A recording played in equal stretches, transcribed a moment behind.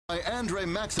by Andrei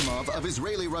Maximov of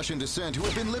Israeli-Russian descent who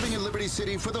had been living in Liberty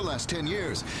City for the last 10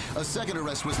 years. A second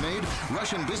arrest was made.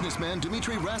 Russian businessman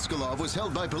Dmitry Raskolov was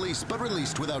held by police but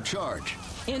released without charge.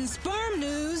 In sperm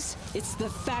news, it's the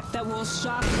fact that will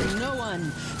shock no one.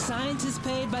 Scientists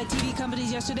paid by TV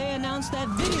companies yesterday announced that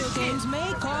video games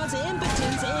may cause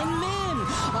impotence in men.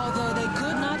 Although they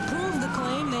could not prove the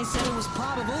claim, they said it was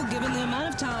probable given the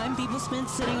amount of time people spent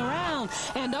sitting around.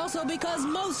 And also because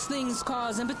most things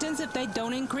cause impotence if they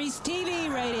don't increase TV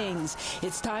ratings.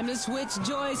 It's time to switch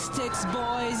joysticks,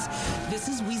 boys. This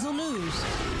is Weasel News.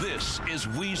 This is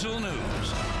Weasel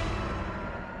News.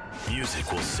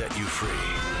 Music will set you free,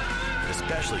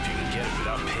 especially if you can get it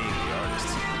without paying the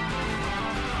artists.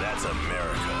 That's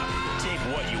America. Take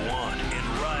what you want and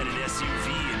ride an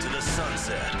SUV into the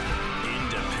sunset.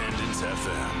 Independence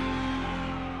FM.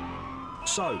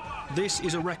 So, this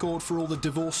is a record for all the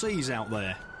divorcees out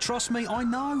there. Trust me, I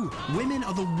know. Women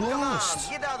are the worst.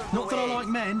 Come on, get out of the Not that I way. like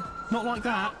men, not like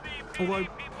that. Although,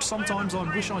 sometimes I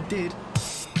wish I did.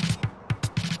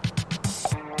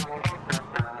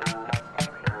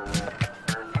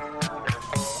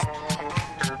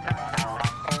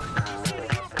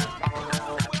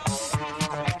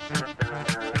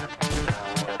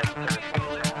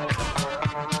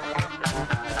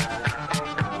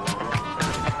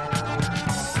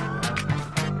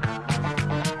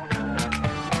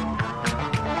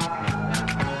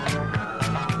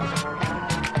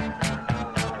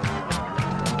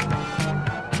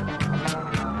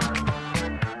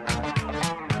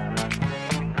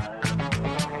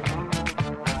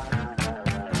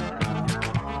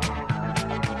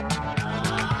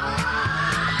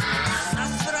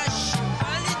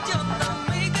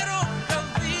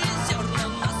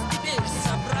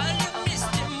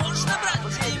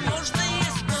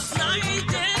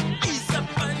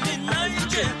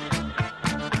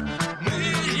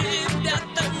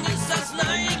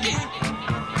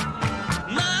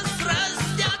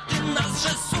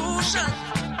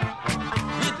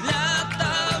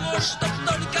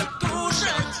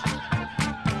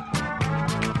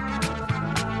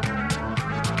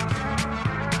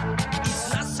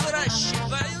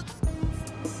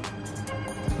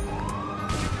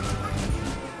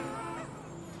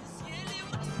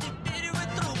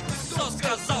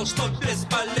 Сказал, что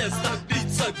бесполезно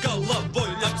биться головой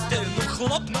об стену.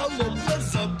 Хлоп на лоб,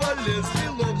 глаза полезли,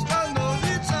 лоб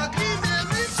становится кривым.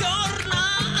 Зерна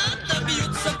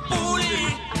отобьются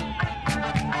пули,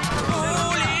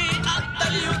 пули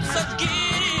отольются в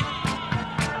гири.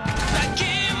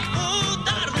 Таким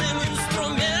ударным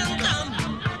инструментом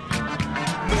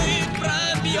мы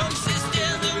пробьем все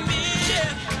стены в мире.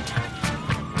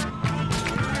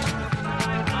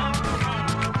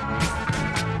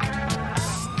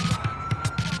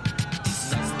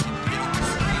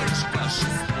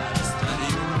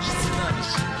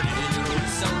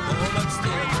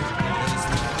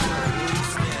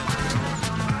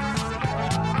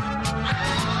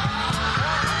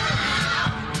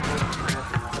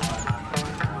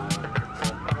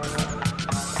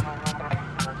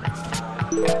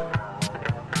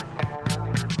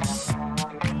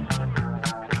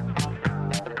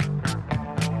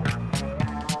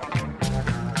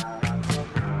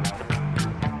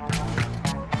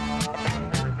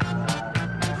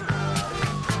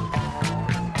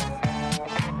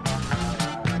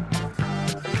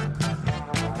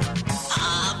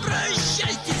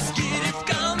 Обращайтесь, гири, в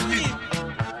камни,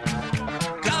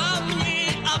 камни,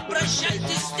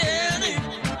 обращайтесь, стены,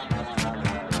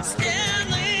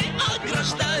 стены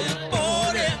ограждают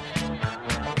поле,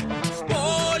 в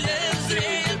поле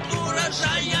зреет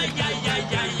урожай,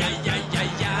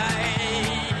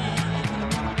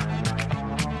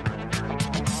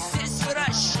 здесь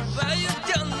выращивают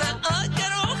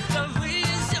денно-гороховые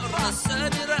зерна,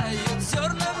 собирают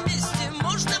зерна вместе,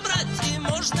 можно брать и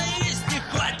можно есть.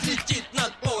 Нехват летит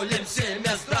над полем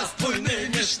семя, здравствуй,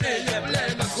 нынешнее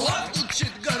племя. Хлоп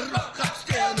стучит горох об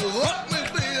стену, вот мы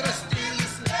вырастили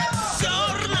слева.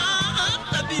 Зерна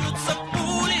отобьются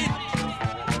пули,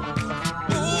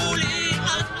 пули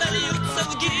отольются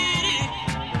в гири.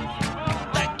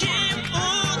 Таким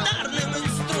ударным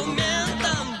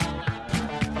инструментом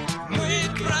мы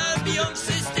пробьем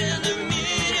все стены в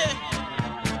мире.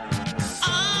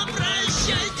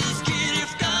 Обращайтесь, гири,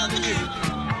 в камни,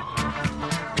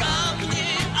 камни,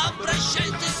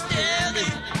 обращайтесь, стены,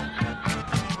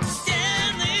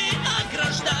 стены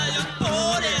ограждают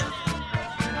поле,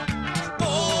 в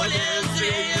поле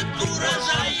зреет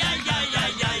урожай,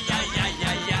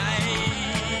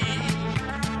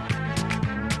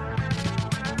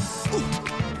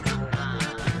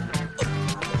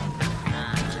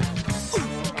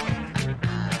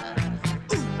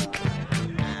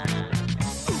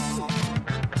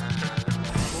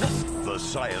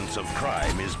 Science of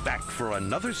Crime is back for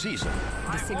another season.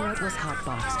 The cigarette was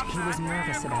hotboxed. He was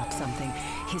nervous about something.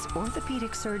 His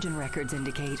orthopedic surgeon records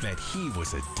indicate that he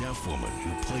was a deaf woman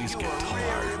who plays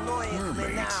guitar,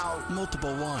 mermaids,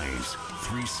 multiple wives,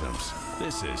 threesomes.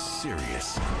 This is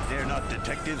serious. They're not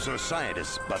detectives or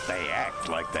scientists, but they act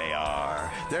like they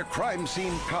are. They're crime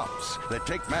scene cops that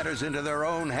take matters into their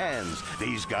own hands.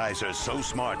 These guys are so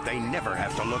smart, they never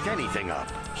have to look anything up.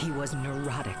 he was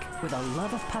neurotic, with a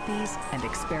love of puppies and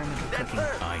experimental cooking.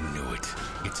 I knew it.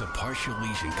 It's a partial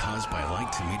lesion caused by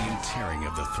light to medium tearing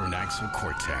of the thoraxal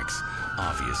cortex.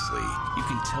 Obviously, you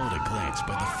can tell at a glance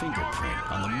by the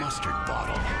fingerprint on the mustard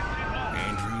bottle.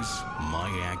 Andrews, my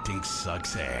acting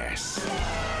sucks ass.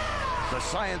 The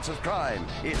Science of Crime.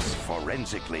 It's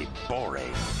forensically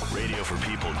boring. Radio for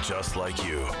people just like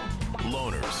you.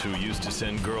 Loners who used to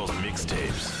send girls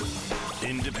mixtapes.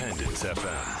 Independence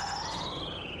FM.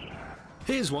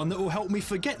 Here's one that will help me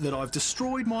forget that I've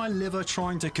destroyed my liver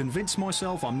trying to convince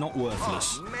myself I'm not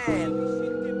worthless. Oh, man.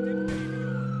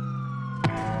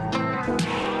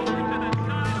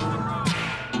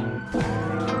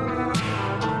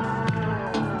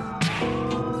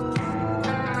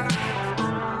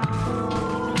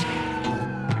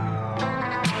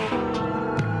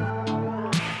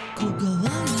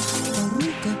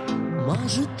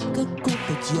 Как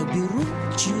копоть, я беру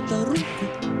чью-то руку,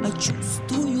 а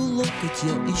чувствую локоть,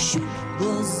 я ищу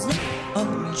глаза,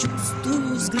 а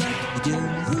чувствую взгляд, где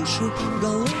выше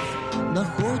голов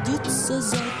находится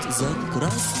зад. За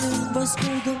красным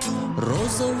восходом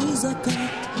розовый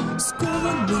закат,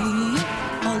 скованные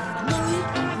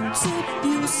одной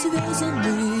цепью,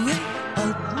 связанные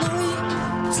одной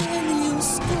целью,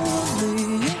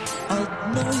 скованные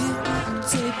одной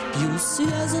цепью,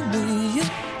 связанные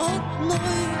одной.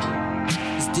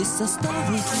 Здесь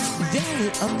составы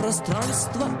вялы, а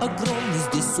пространство огромное.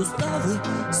 Здесь суставы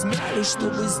смяли,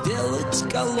 чтобы сделать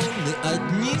колонны.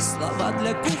 Одни слова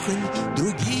для кухонь,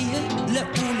 другие для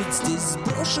улиц. Здесь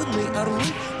сброшены орлы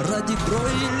ради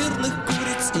бройлерных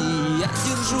куриц. И я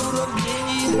держу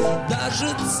равнение, даже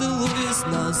целуясь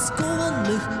на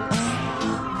скованных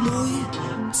одной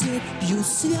цепью,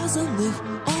 связанных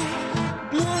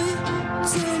одной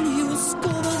целью,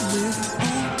 скованных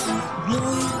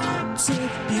одной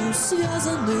цепью,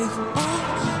 связанных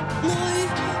одной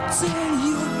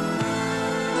целью.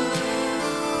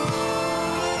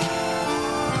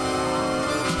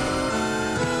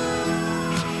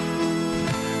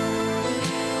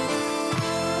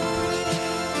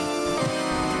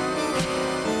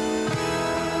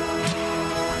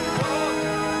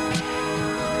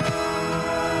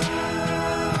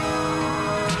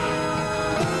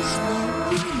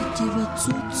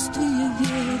 Отсутствие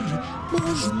веры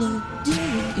можно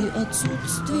делать, и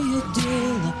отсутствие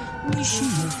дела.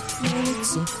 Нищие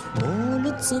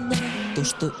молятся на то,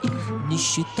 что их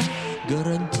нищета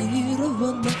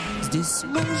гарантирована. Здесь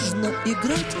можно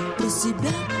играть про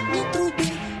себя на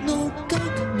трубе, но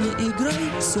как не играй,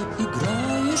 все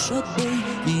играешь одной.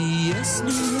 И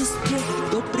если есть те,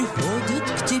 кто приходит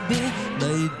к тебе,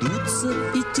 найдутся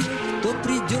и те, кто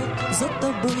придет за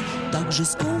тобой, также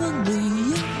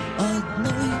скованные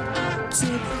одной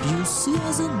цепью,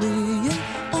 связанные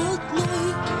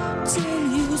одной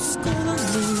целью,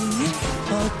 скованные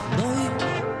одной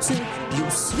цепью,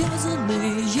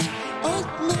 связанные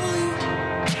одной.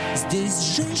 Здесь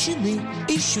женщины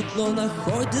ищут, но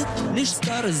находят лишь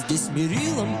старость. Здесь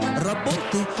мерилом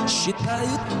работы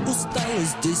считают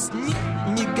усталость. Здесь нет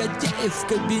негодяев в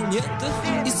кабинетах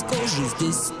из кожи.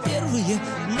 Здесь первые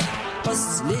на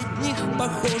последних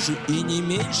похожи, и не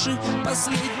меньше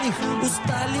последних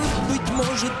устали, быть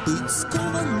может, быть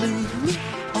скованными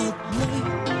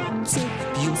одной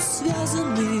цепью,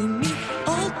 связанными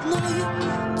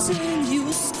одной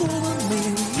целью,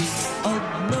 скованными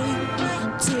одной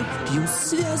цепью,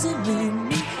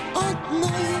 связанными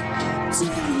одной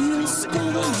целью,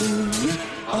 скованные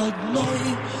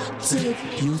одной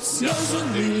цепью,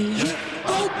 связанные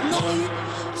одной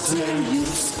целью,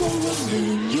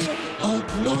 скованные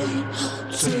одной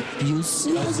цепью,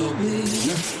 связанные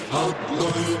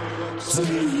одной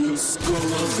целью,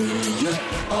 скованные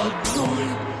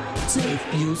одной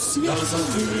цепью,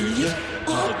 связанные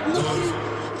одной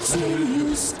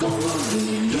целью,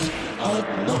 скованные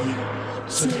одной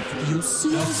цепью,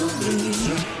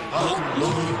 связанные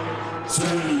одной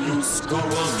целью,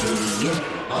 скованные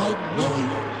одной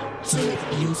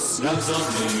цепью,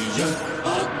 связанные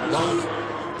одной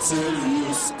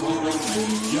целью,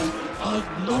 скованные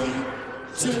одной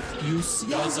цепью,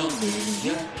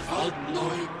 связанные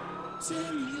одной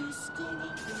целью,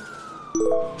 скованные.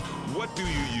 What do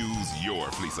you use your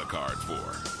Fleesa card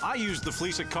for? I used the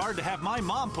Fleesa card to have my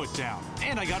mom put down,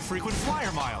 and I got frequent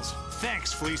flyer miles.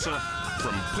 Thanks, Fleesa.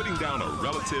 From putting down a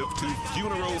relative to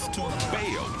funerals to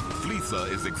bail,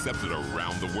 Fleesa is accepted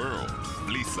around the world.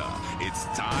 Fleesa, it's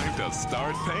time to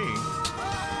start paying.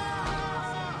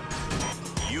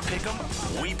 You pick them,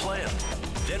 we play them.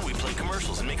 Then we play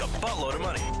commercials and make a buttload of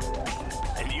money.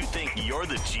 And you think you're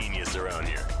the genius around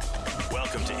here.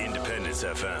 Welcome to Independence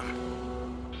FM.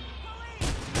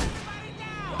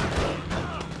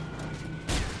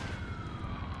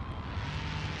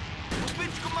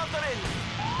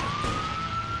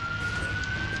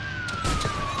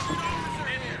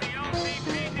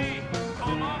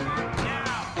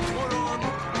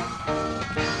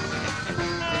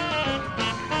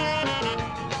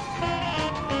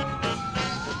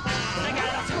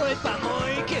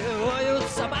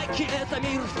 Это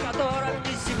мир, в котором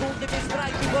ни секунды без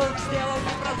драки. Волк сделал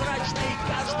непрозрачной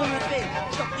каждую дверь,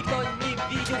 чтоб никто не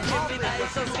видел, чем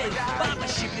питается зверь. Папа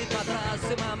щиплет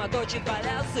матрасы, мама точит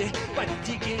балясы под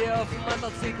дикий рев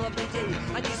мотоциклов детей.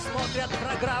 Они смотрят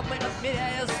программы,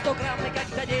 отмеряя 100 грамм, и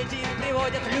когда дети им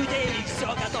приводят людей, и все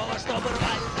готово, чтобы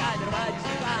рвать ткань, рвать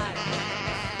ткань.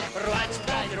 Рвать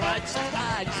ткань, рвать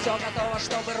ткань. Все готово,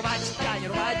 чтобы рвать ткань,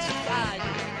 рвать ткань.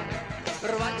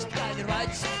 Рвать ткань,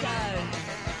 рвать ткань.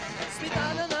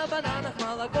 Сметана на бананах,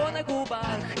 молоко на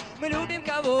губах. Мы любим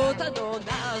кого-то, но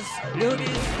нас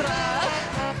любит страх.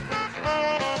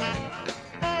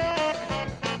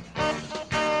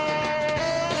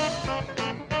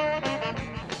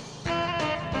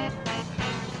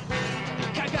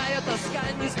 Какая тоска,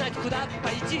 не знать, куда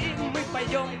пойти. Мы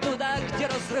пойдем туда, где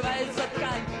разрывается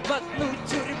ткань. В одну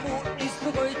тюрьму из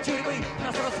другой тюрьмы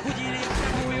нас разбудили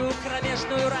в такую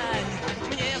кромешную рань.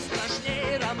 Мне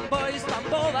страшнее Рамбо из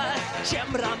Тамбова,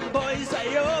 чем Рамбо из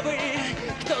Айовы.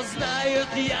 Кто знает,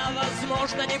 я,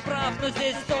 возможно, не прав, но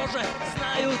здесь тоже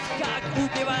знают, как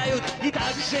убивают. И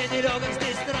так же нелегок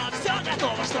здесь нрав. Все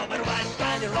готово, чтобы рвать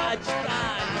ткань, рвать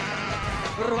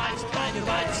ткань. Рвать ткань,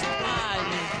 рвать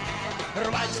ткань.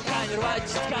 Рвать ткань, рвать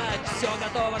ткань. Все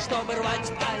готово, чтобы рвать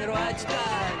ткань, рвать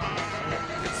ткань.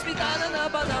 Сметана на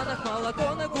бананах,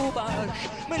 молоко на губах.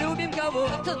 Мы любим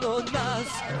кого-то, но нас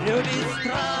любит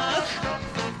страх.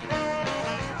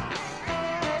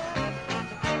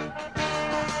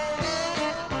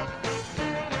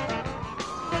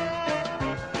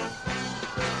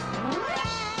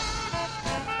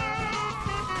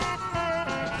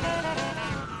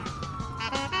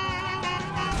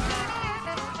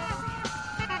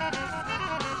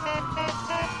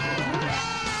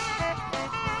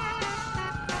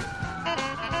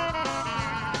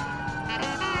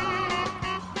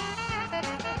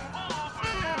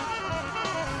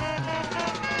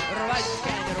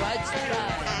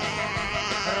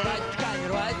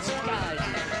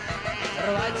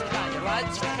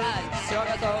 Все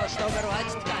готово, чтобы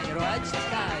рвать ткань, рвать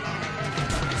ткань.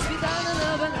 Сметана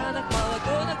на бананах,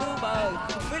 молоко на губах.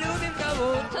 Мы любим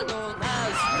кого-то, но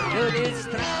нас любит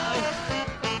страх.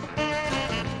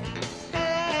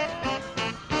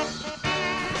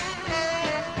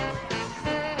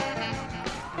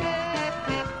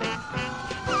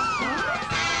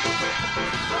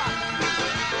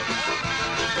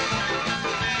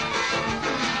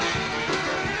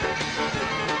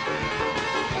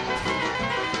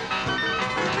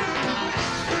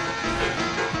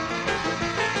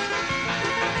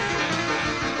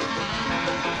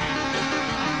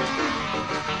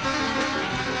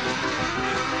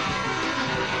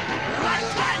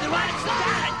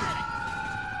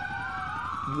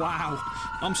 Wow,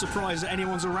 I'm surprised that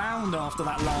anyone's around after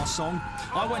that last song.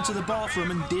 I went to the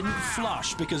bathroom and didn't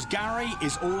flush because Gary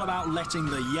is all about letting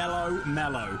the yellow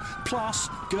mellow. Plus,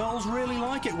 girls really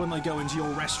like it when they go into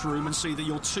your restroom and see that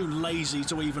you're too lazy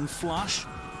to even flush.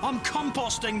 I'm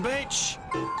composting, bitch!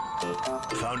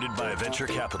 Founded by a venture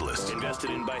capitalist, invested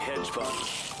in by hedge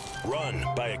funds, run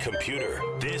by a computer.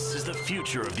 This is the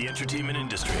future of the entertainment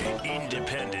industry.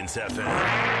 Independence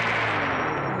FM.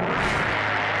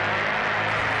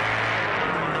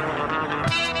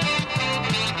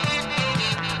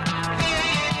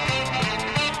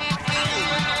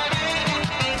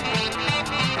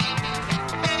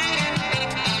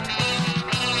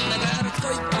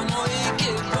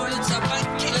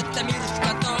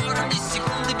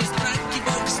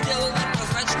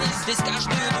 Здесь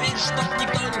каждую дверь, чтоб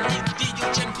никто не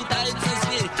видел, чем питается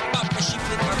зверь. Папа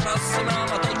щиплет матрасы,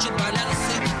 мама точит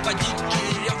балясы, по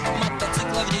дикий рев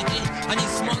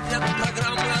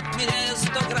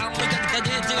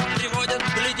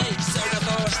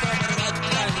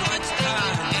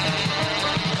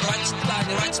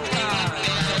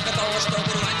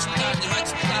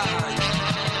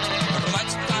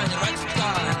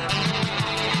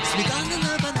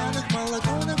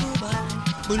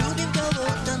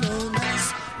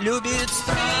любит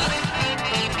страх.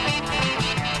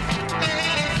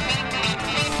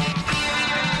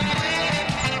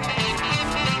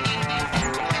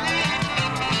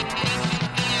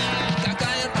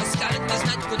 Какая тоска, не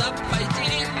знать, куда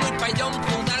пойти. Мы пойдем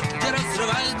туда, где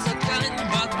разрывается ткань.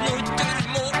 В одну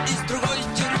тюрьму из другой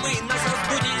тюрьмы нас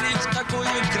разбудили в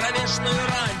такую кромешную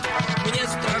рань. Мне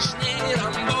страшнее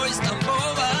Рамбо из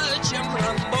Тамбова, чем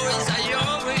Рамбо из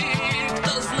Айовы.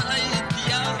 Кто знает,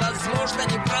 я, возможно,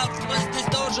 не прав, но здесь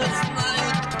тоже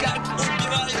знают, как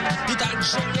убивают. И так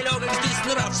же нелегок здесь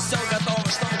нрав. Все готово,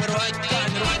 чтобы рвать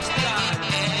ткань, рвать ткань.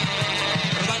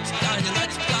 Рвать ткань,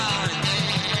 рвать ткань.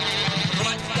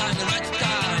 Рвать ткань, рвать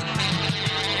ткань.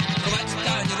 Рвать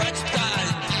ткань, рвать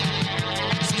ткань.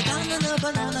 Сметана на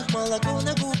бананах, молоко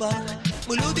на губах.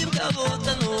 Мы любим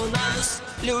кого-то, но нас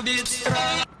любит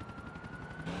страх.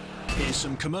 Here's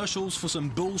some commercials for some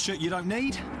bullshit you don't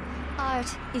need. Art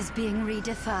is being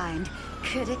redefined.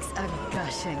 Critics are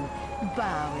gushing.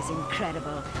 Bao is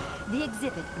incredible. The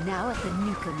exhibit now at the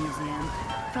Nuka Museum.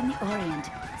 From the Orient,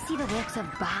 see the works of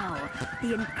Bao,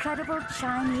 the incredible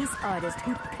Chinese artist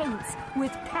who paints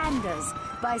with pandas.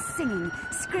 By singing,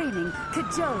 screaming,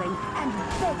 cajoling, and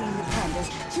begging the pandas,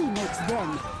 he makes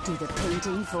them do the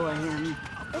painting for him.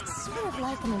 It's sort of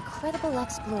like an incredible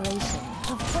exploration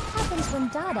of what happens when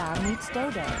Dada meets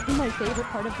Dodo. My favorite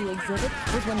part of the exhibit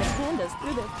was when the pandas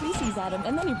threw their feces at him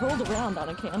and then he rolled around on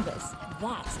a canvas.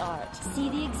 That's art. See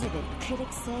the exhibit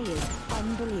critics say is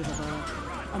unbelievable.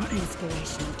 An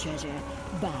inspirational treasure.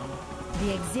 Bao.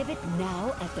 The exhibit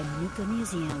now at the Nuka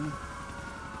Museum.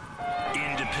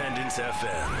 Independence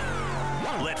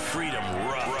FM. Let freedom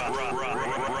rot.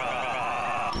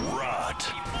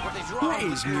 What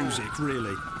is music,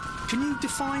 really? Can you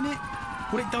define it?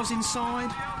 What it does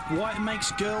inside? Why it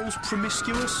makes girls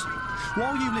promiscuous?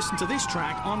 While you listen to this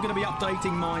track, I'm going to be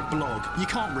updating my blog. You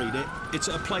can't read it. It's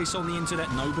at a place on the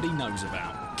internet nobody knows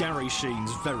about. Gary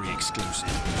Sheen's very exclusive.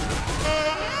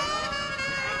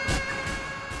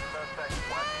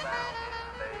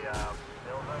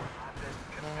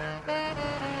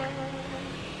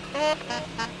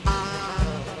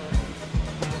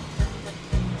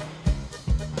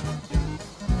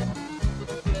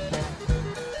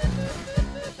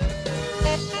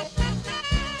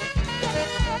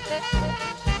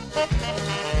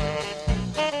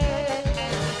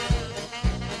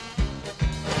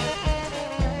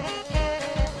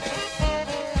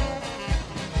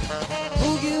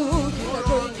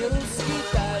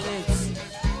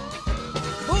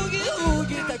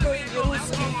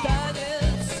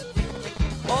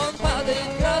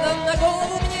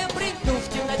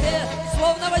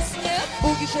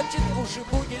 Шепчет в уши,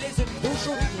 буги лезет в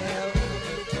душу мне.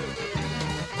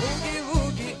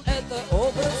 Буги-вуги — это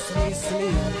образ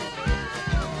мысли.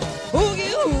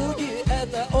 Буги-вуги —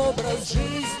 это образ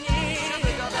жизни.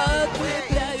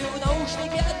 Отлепляю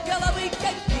наушники от головы,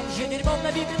 каким же дерьмом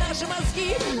набиты наши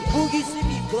мозги. Буги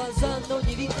слепит глаза, но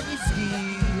не видно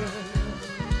низги.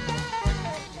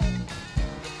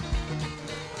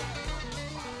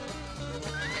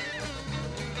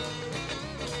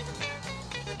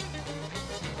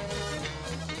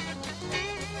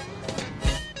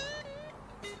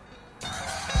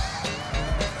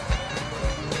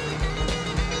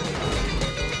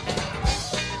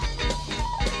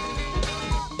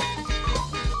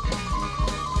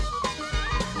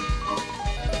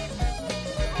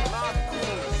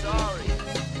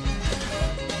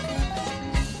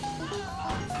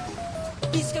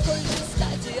 И с какой же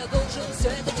стати я должен все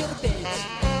это терпеть?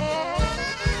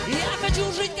 Я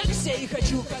хочу жить как все и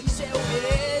хочу как все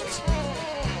умереть.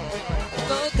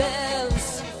 Но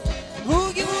дэнс,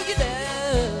 буги-вуги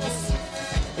дэнс,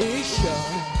 и еще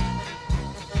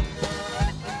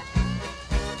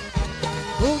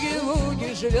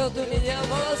буги-вуги живет у меня в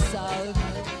волосах.